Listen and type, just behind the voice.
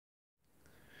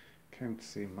came to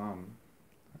see Mum,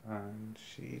 and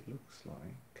she looks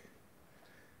like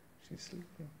she's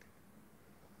sleeping.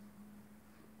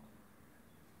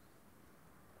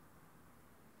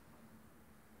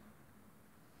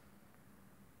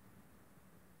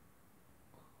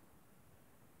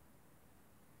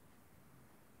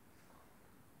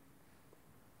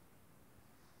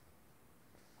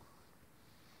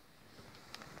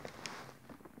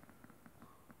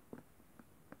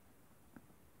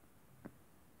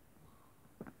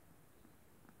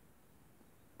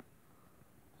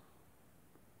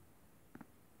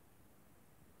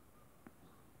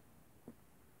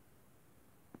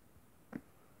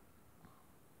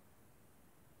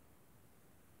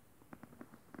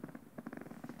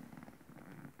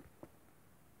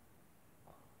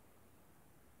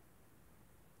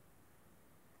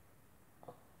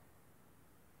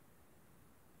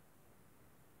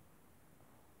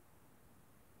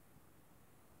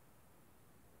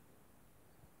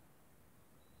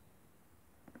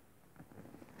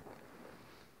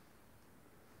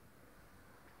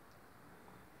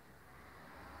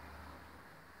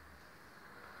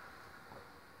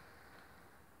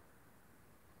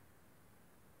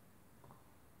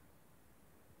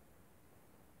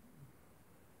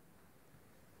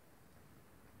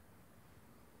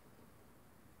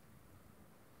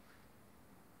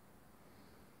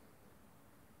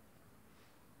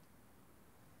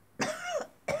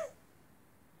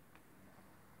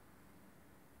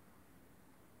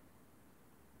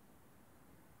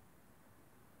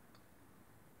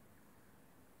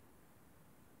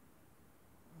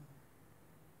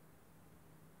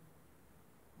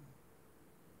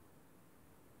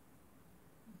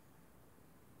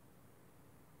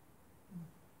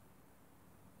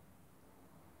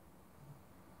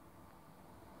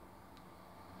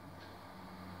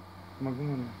 Come on,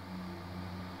 come on.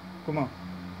 Come on.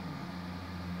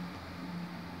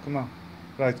 Come on.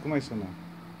 Right, come on, son.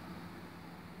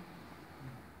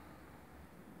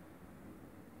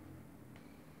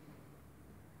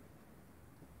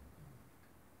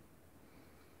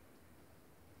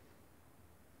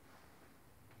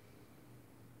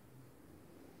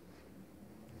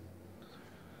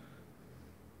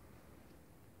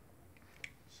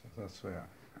 So that's where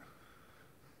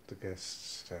the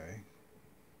guests stay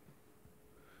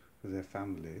with their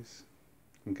families.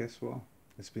 And guess what?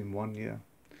 It's been 1 year.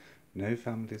 No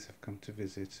families have come to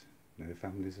visit. No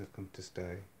families have come to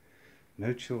stay.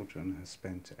 No children have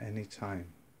spent any time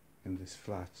in this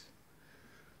flat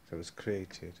that was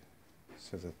created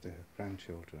so that their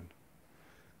grandchildren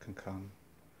can come,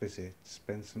 visit,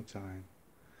 spend some time,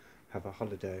 have a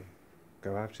holiday,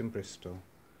 go out in Bristol,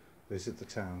 visit the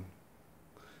town,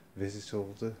 visit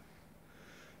all the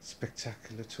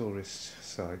spectacular tourist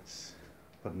sites.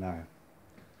 But now,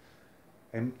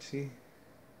 empty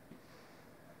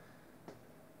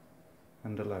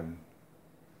and alone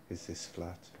is this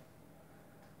flat,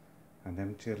 and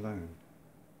empty alone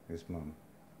is Mum.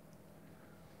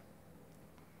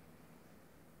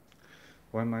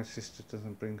 Why my sister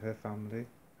doesn't bring her family,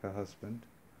 her husband,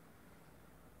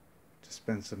 to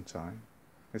spend some time?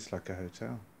 It's like a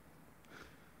hotel.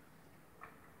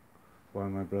 Why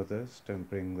my brothers don't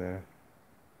bring their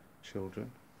children,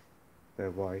 their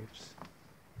wives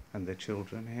and their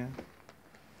children here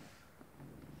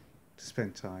to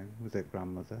spend time with their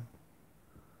grandmother?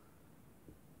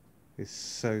 It's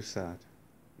so sad.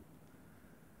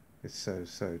 It's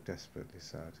so desperately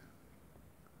sad.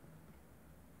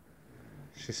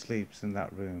 She sleeps in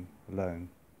that room alone,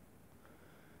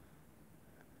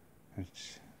 and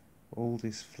all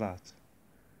this flat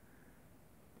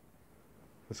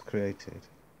was created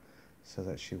so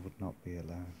that she would not be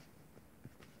alone.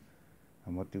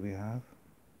 And what do we have?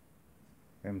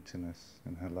 Emptiness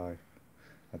in her life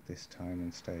at this time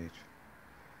and stage.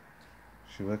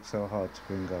 She worked so hard to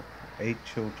bring up 8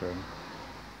 children.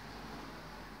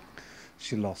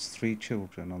 She lost 3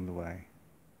 children on the way.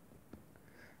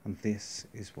 And this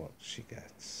is what she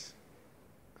gets.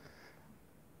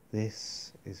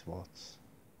 This is what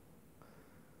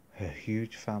her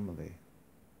huge family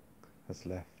has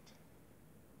left.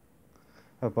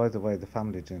 Oh, by the way, the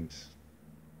family didn't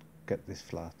get this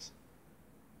flat.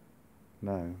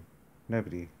 No,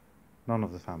 none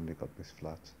of the family got this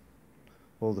flat.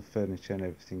 All the furniture and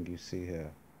everything you see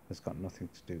here has got nothing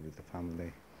to do with the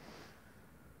family.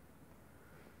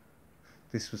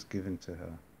 This was given to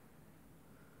her.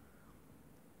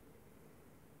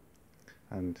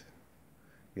 And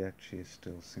yet she is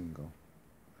still single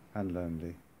and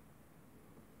lonely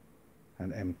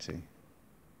and empty.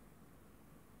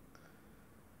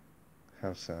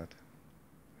 How sad.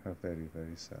 How very,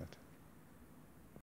 very sad.